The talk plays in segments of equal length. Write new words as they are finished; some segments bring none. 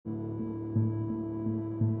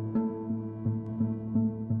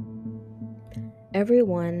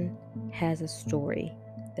Everyone has a story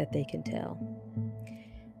that they can tell.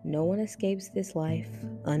 No one escapes this life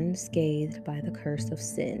unscathed by the curse of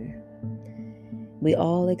sin. We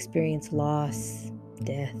all experience loss,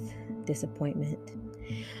 death, disappointment.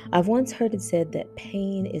 I've once heard it said that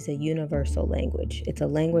pain is a universal language. It's a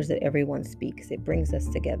language that everyone speaks. It brings us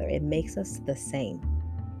together. It makes us the same.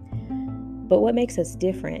 But what makes us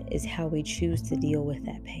different is how we choose to deal with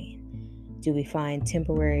that pain. Do we find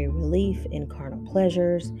temporary relief in carnal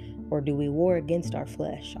pleasures, or do we war against our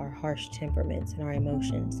flesh, our harsh temperaments, and our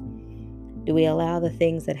emotions? Do we allow the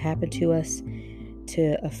things that happen to us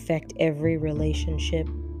to affect every relationship?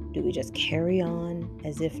 Do we just carry on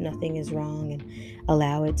as if nothing is wrong and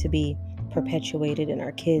allow it to be perpetuated in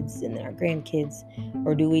our kids and our grandkids?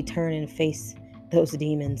 Or do we turn and face those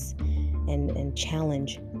demons and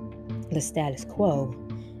challenge the status quo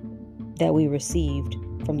that we received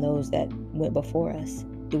from those that went before us?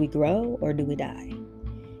 Do we grow or do we die?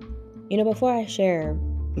 Before I share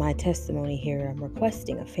my testimony here, I'm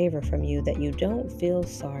requesting a favor from you that you don't feel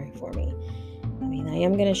sorry for me. I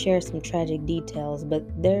am going to share some tragic details, but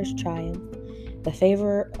there's triumph. The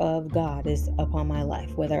favor of God is upon my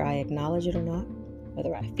life, whether I acknowledge it or not,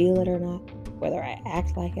 whether I feel it or not, whether I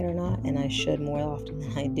act like it or not, and I should more often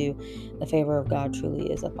than I do. The favor of God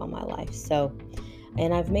truly is upon my life.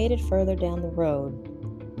 And I've made it further down the road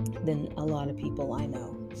than a lot of people I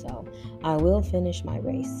know. So I will finish my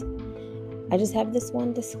race. I just have this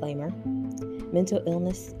one disclaimer. Mental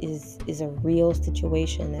illness is a real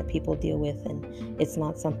situation that people deal with, and it's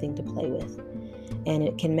not something to play with. And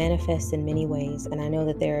it can manifest in many ways. And I know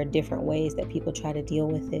that there are different ways that people try to deal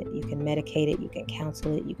with it. You can medicate it, you can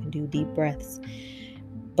counsel it, you can do deep breaths.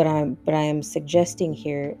 But I am suggesting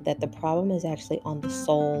here that the problem is actually on the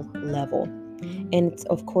soul level. And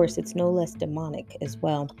of course, it's no less demonic as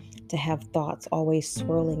well to have thoughts always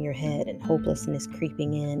swirling your head and hopelessness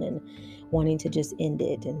creeping in and wanting to just end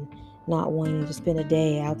it and not wanting to spend a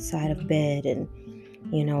day outside of bed. And,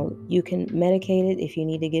 you can medicate it if you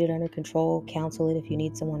need to get it under control, counsel it if you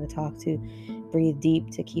need someone to talk to, breathe deep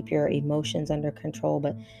to keep your emotions under control.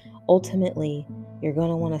 But ultimately, you're going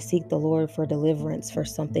to want to seek the Lord for deliverance for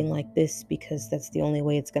something like this, because that's the only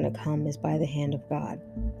way it's going to come, is by the hand of God.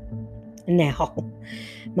 Now,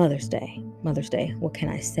 Mother's Day. Mother's Day. What can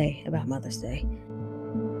I say about Mother's Day?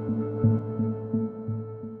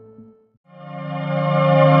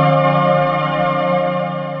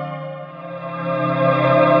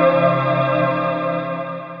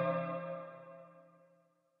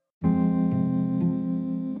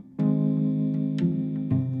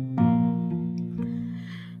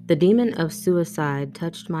 The demon of suicide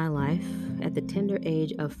touched my life at the tender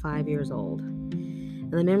age of 5 years old.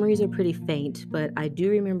 And the memories are pretty faint, but I do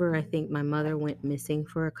remember I think my mother went missing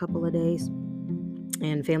for a couple of days,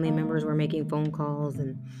 and family members were making phone calls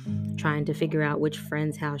and trying to figure out which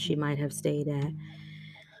friend's house she might have stayed at.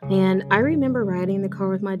 And I remember riding in the car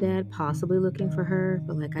with my dad, possibly looking for her,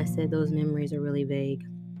 but like I said, those memories are really vague.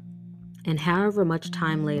 And however much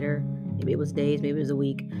time later, maybe it was days, maybe it was a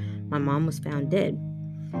week, my mom was found dead.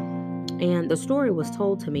 And the story was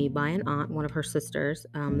told to me by an aunt, one of her sisters,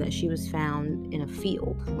 that she was found in a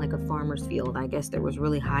field, like a farmer's field. I guess there was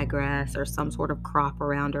really high grass or some sort of crop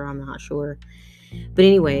around her. I'm not sure. But,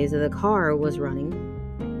 anyways, the car was running,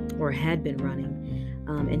 or had been running,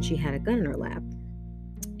 and she had a gun in her lap.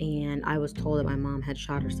 And I was told that my mom had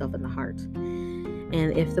shot herself in the heart.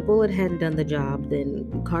 And if the bullet hadn't done the job,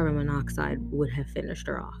 then carbon monoxide would have finished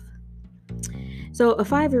her off. So a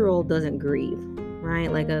 5-year-old doesn't grieve,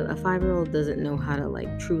 right? Like a 5-year-old doesn't know how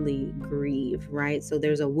to truly grieve, right? So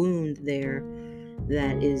there's a wound there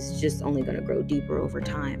that is just only going to grow deeper over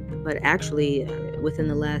time. But actually, within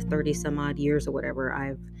the last 30 some odd years or whatever,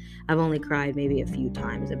 I've only cried maybe a few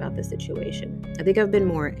times about the situation. I think I've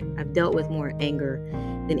dealt with more anger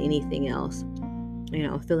than anything else.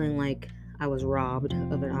 Feeling like I was robbed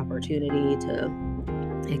of an opportunity to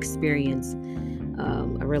experience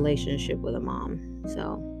a relationship with a mom.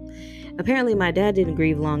 So apparently my dad didn't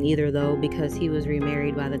grieve long either, though, because he was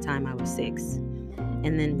remarried by the time I was 6.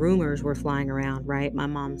 And then rumors were flying around, right? My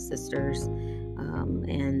mom's sisters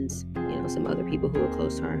and some other people who were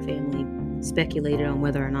close to our family speculated on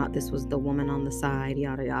whether or not this was the woman on the side,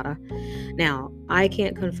 yada yada. Now, I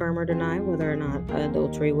can't confirm or deny whether or not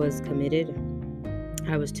adultery was committed.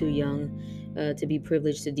 I was too young to be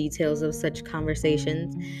privileged to details of such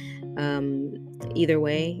conversations. Either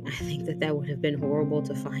way, I think that would have been horrible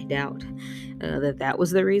to find out that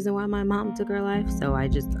was the reason why my mom took her life. So I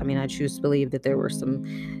choose to believe that there were some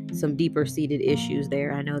deeper seated issues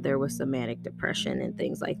there. I know there was some manic depression and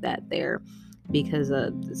things like that there, because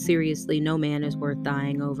seriously, no man is worth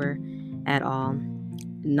dying over. at all.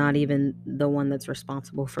 Not even the one that's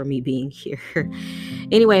responsible for me being here.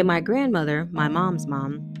 Anyway, my grandmother, my mom's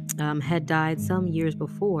mom, had died some years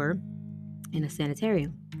before in a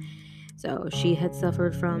sanitarium. So she had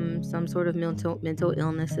suffered from some sort of mental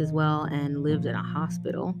illness as well and lived in a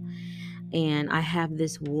hospital. And I have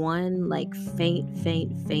this one like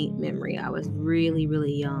faint memory. I was really,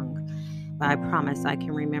 really young, but I promise I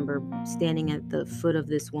can remember standing at the foot of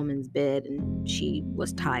this woman's bed and she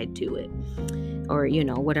was tied to it, or,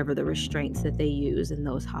 whatever the restraints that they use in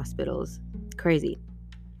those hospitals. Crazy.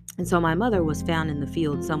 And so my mother was found in the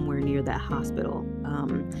field somewhere near that hospital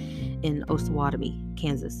in Osawatomie,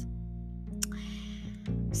 Kansas.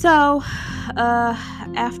 So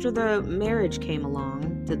after the marriage came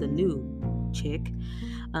along to the new chick,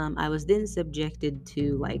 I was then subjected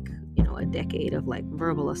to a decade of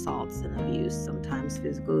verbal assaults and abuse, sometimes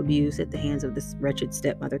physical abuse at the hands of this wretched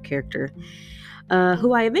stepmother character,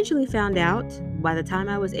 who I eventually found out by the time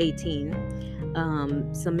I was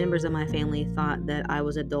 18. Some members of my family thought that I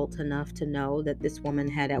was adult enough to know that this woman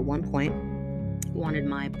had at one point wanted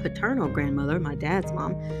my paternal grandmother, my dad's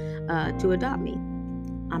mom, to adopt me.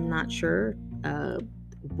 I'm not sure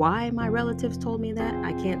why my relatives told me that.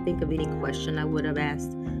 I can't think of any question I would have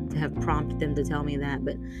asked to have prompted them to tell me that.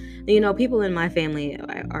 But, people in my family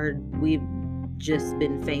we've just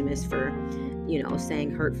been famous for,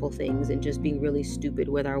 saying hurtful things and just being really stupid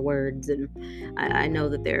with our words. And I know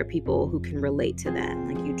that there are people who can relate to that.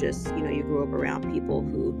 You grew up around people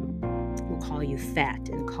who will call you fat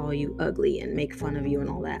and call you ugly and make fun of you and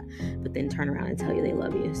all that, but then turn around and tell you they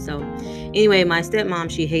love you. So anyway, my stepmom,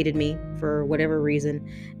 she hated me for whatever reason,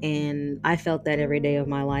 and I felt that every day of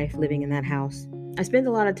my life living in that house. I spent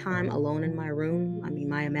a lot of time alone in my room. I mean,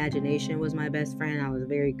 my imagination was my best friend. I was a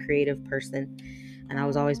very creative person, and I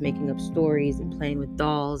was always making up stories and playing with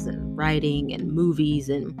dolls and writing and movies,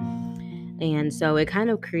 and so it kind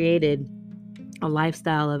of created a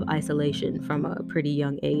lifestyle of isolation from a pretty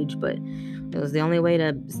young age, but it was the only way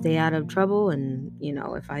to stay out of trouble. And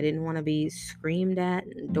if I didn't want to be screamed at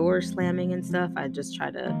and doors slamming and stuff, I just try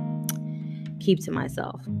to keep to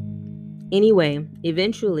myself. Anyway,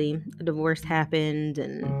 eventually a divorce happened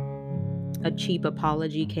and a cheap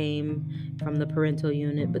apology came from the parental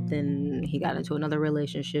unit, but then he got into another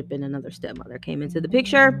relationship and another stepmother came into the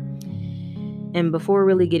picture. And before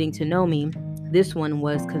really getting to know me, this one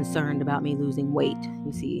was concerned about me losing weight.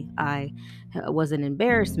 You see, I was an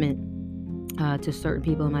embarrassment to certain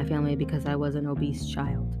people in my family because I was an obese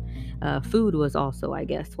child. Food was also, I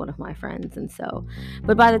guess, one of my friends.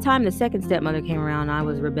 But by the time the second stepmother came around, I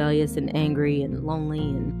was rebellious and angry and lonely,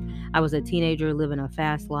 and I was a teenager living a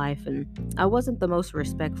fast life, and I wasn't the most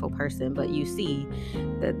respectful person. But you see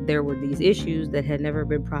that there were these issues that had never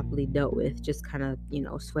been properly dealt with, just kind of,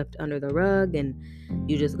 swept under the rug, and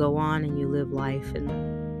you just go on and you live life. And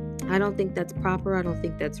I don't think that's proper. I don't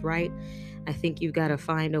think that's right. I think you've got to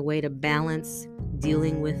find a way to balance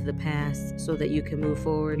dealing with the past so that you can move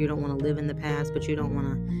forward. You don't want to live in the past, but you don't want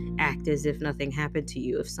to act as if nothing happened to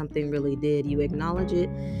you. If something really did, you acknowledge it,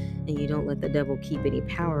 and you don't let the devil keep any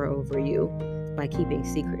power over you by keeping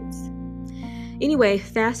secrets. Anyway,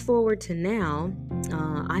 fast forward to now,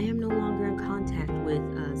 I am no longer in contact with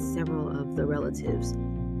several of the relatives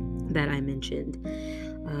that I mentioned.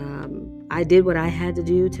 I did what I had to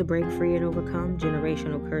do to break free and overcome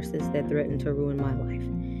generational curses that threatened to ruin my life.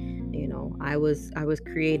 I was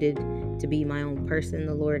created to be my own person.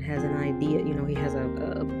 The Lord has an idea, He has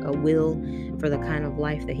a will for the kind of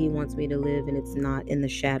life that He wants me to live, and it's not in the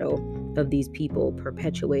shadow of these people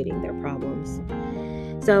perpetuating their problems.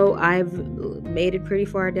 So I've made it pretty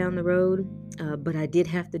far down the road, but I did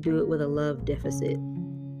have to do it with a love deficit.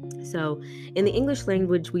 So in the English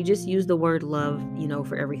language, we just use the word love,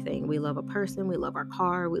 for everything. We love a person, we love our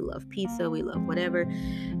car, we love pizza, we love whatever.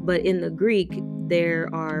 But in the Greek, there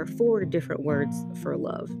are 4 different words for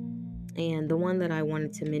love. And the one that I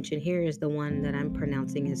wanted to mention here is the one that I'm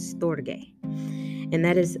pronouncing as storge. And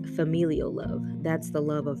that is familial love. That's the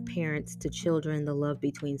love of parents to children, the love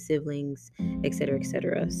between siblings, etc.,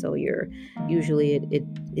 etc. So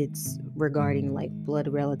it's regarding blood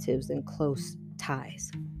relatives and close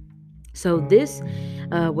ties. So this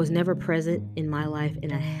was never present in my life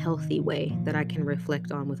in a healthy way that I can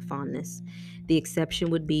reflect on with fondness. The exception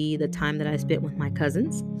would be the time that I spent with my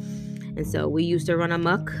cousins. And so we used to run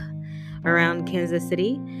amok around Kansas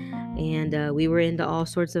City, and we were into all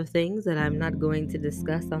sorts of things that I'm not going to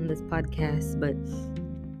discuss on this podcast, but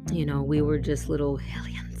we were just little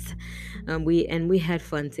hellions. We had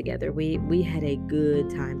fun together. We had a good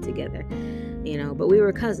time together, but we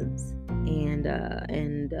were cousins.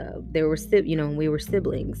 and there were we were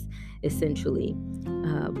siblings essentially.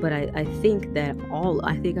 But I think that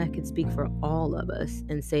I think I could speak for all of us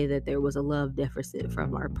and say that there was a love deficit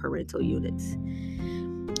from our parental units.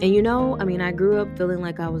 And I grew up feeling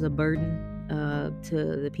like I was a burden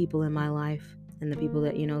to the people in my life and the people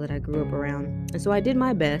that that I grew up around. And so I did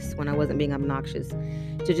my best, when I wasn't being obnoxious,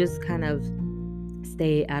 to just kind of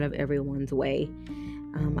stay out of everyone's way.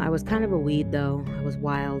 I was kind of a weed, though. I was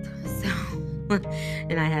wild, so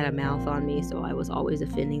and I had a mouth on me, so I was always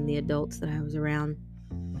offending the adults that I was around.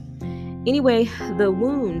 Anyway, the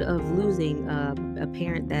wound of losing a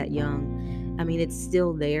parent that young, it's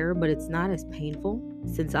still there, but it's not as painful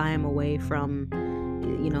since I am away from,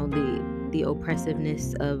 the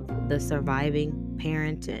oppressiveness of the surviving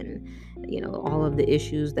parent, and all of the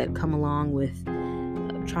issues that come along with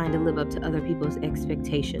trying to live up to other people's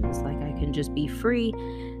expectations. Like, I can just be free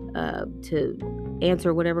to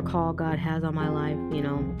answer whatever call God has on my life,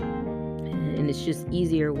 and it's just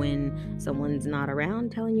easier when someone's not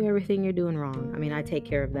around telling you everything you're doing wrong. I take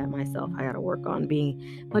care of that myself. I got to work on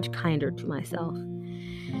being much kinder to myself.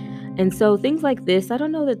 And so things like this, I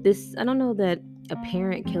don't know that a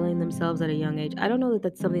parent killing themselves at a young age, I don't know that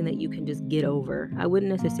that's something that you can just get over. I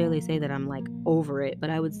wouldn't necessarily say that I'm like over it, but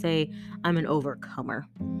I would say I'm an overcomer.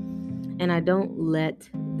 And I don't let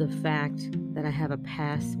the fact that I have a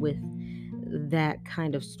past with that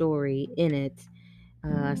kind of story in it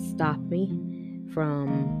stop me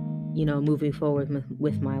from moving forward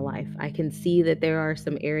with my life. I can see that there are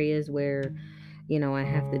some areas where I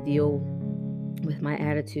have to deal with my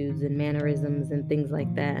attitudes and mannerisms and things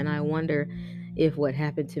like that, and I wonder if what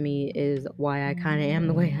happened to me is why I kind of am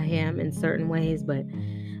the way I am in certain ways. But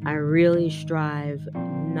I really strive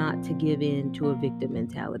not to give in to a victim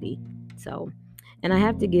mentality. So, and I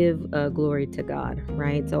have to give glory to God,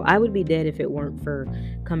 right? So I would be dead if it weren't for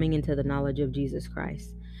coming into the knowledge of Jesus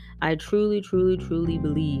Christ. I truly, truly, truly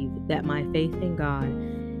believe that my faith in God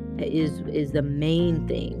is the main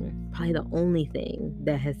thing, probably the only thing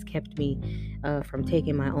that has kept me from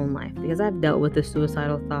taking my own life. Because I've dealt with the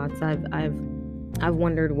suicidal thoughts. I've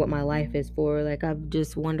wondered what my life is for. Like, I've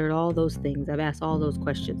just wondered all those things. I've asked all those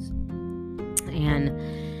questions. And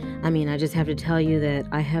I just have to tell you that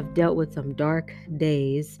I have dealt with some dark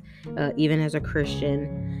days, even as a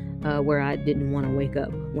Christian, where I didn't want to wake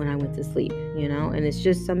up when I went to sleep, and it's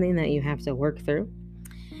just something that you have to work through.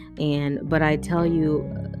 But I tell you,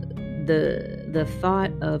 the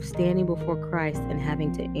thought of standing before Christ and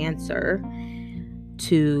having to answer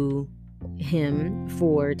to Him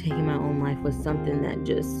for taking my own life was something that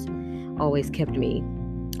just always kept me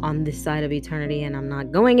on this side of eternity, and I'm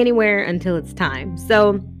not going anywhere until it's time.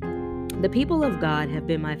 So the people of God have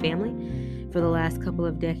been my family for the last couple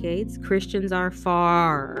of decades. Christians are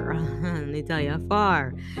far, let me tell you,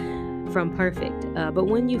 far from perfect. But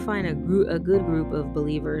when you find a good group of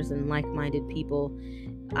believers and like-minded people,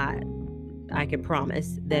 I can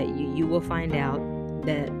promise that you will find out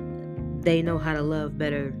that they know how to love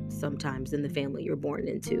better sometimes than the family you're born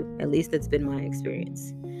into. At least that's been my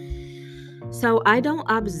experience. So I don't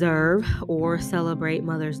observe or celebrate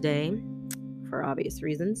Mother's Day for obvious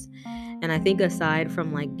reasons. And I think aside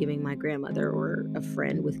from like giving my grandmother or a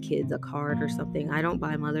friend with kids a card or something, I don't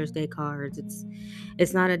buy Mother's Day cards.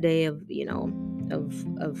 It's not a day of,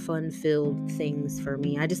 of fun-filled things for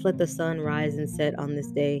me. I just let the sun rise and set on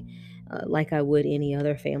this day like I would any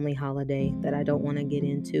other family holiday that I don't want to get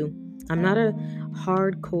into. I'm not a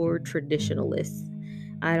hardcore traditionalist.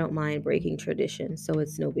 I don't mind breaking tradition, so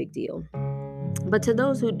it's no big deal. But to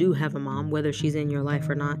those who do have a mom, whether she's in your life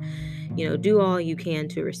or not, do all you can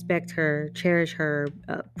to respect her, cherish her,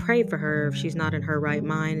 pray for her if she's not in her right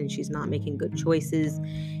mind and she's not making good choices,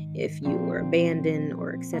 if you were abandoned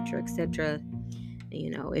or etc., etc.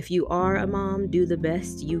 If you are a mom, do the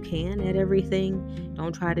best you can at everything.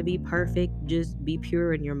 Don't try to be perfect. Just be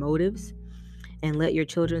pure in your motives and let your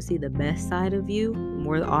children see the best side of you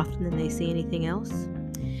more often than they see anything else.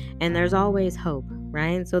 And there's always hope,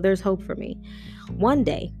 right? So there's hope for me. One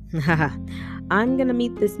day, I'm going to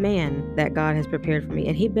meet this man that God has prepared for me,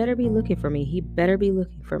 and he better be looking for me. He better be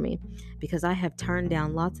looking for me, because I have turned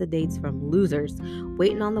down lots of dates from losers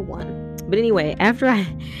waiting on the one. But anyway, after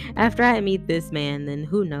I meet this man, then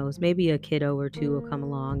who knows, maybe a kiddo or two will come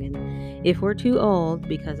along. And if we're too old,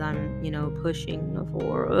 because I'm, pushing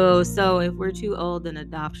so if we're too old, then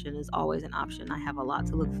adoption is always an option. I have a lot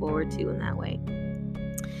to look forward to in that way.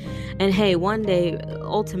 And hey, one day,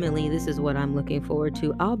 ultimately, this is what I'm looking forward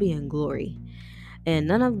to. I'll be in glory. And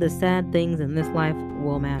none of the sad things in this life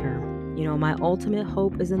will matter. My ultimate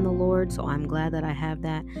hope is in the Lord, so I'm glad that I have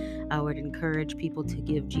that. I would encourage people to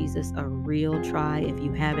give Jesus a real try if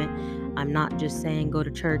you haven't. I'm not just saying go to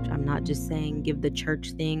church. I'm not just saying give the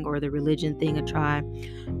church thing or the religion thing a try.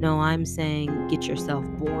 No, I'm saying get yourself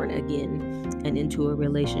born again and into a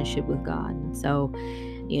relationship with God. So,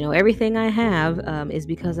 everything I have is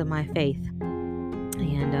because of my faith.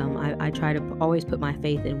 And I try to always put my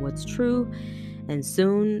faith in what's true. And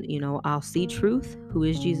soon, I'll see truth, who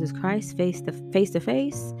is Jesus Christ, face to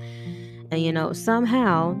face. And,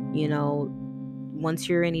 somehow, once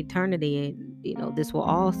you're in eternity, this will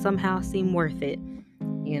all somehow seem worth it.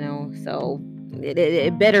 So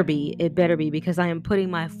it better be. It better be, because I am putting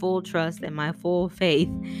my full trust and my full faith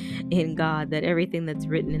in God that everything that's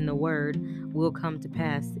written in the Word will come to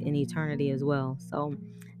pass in eternity as well. So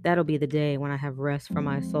that'll be the day when I have rest for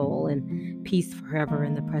my soul and peace forever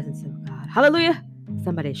in the presence of God. Hallelujah!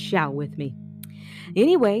 Somebody shout with me.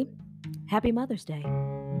 Anyway, happy Mother's Day.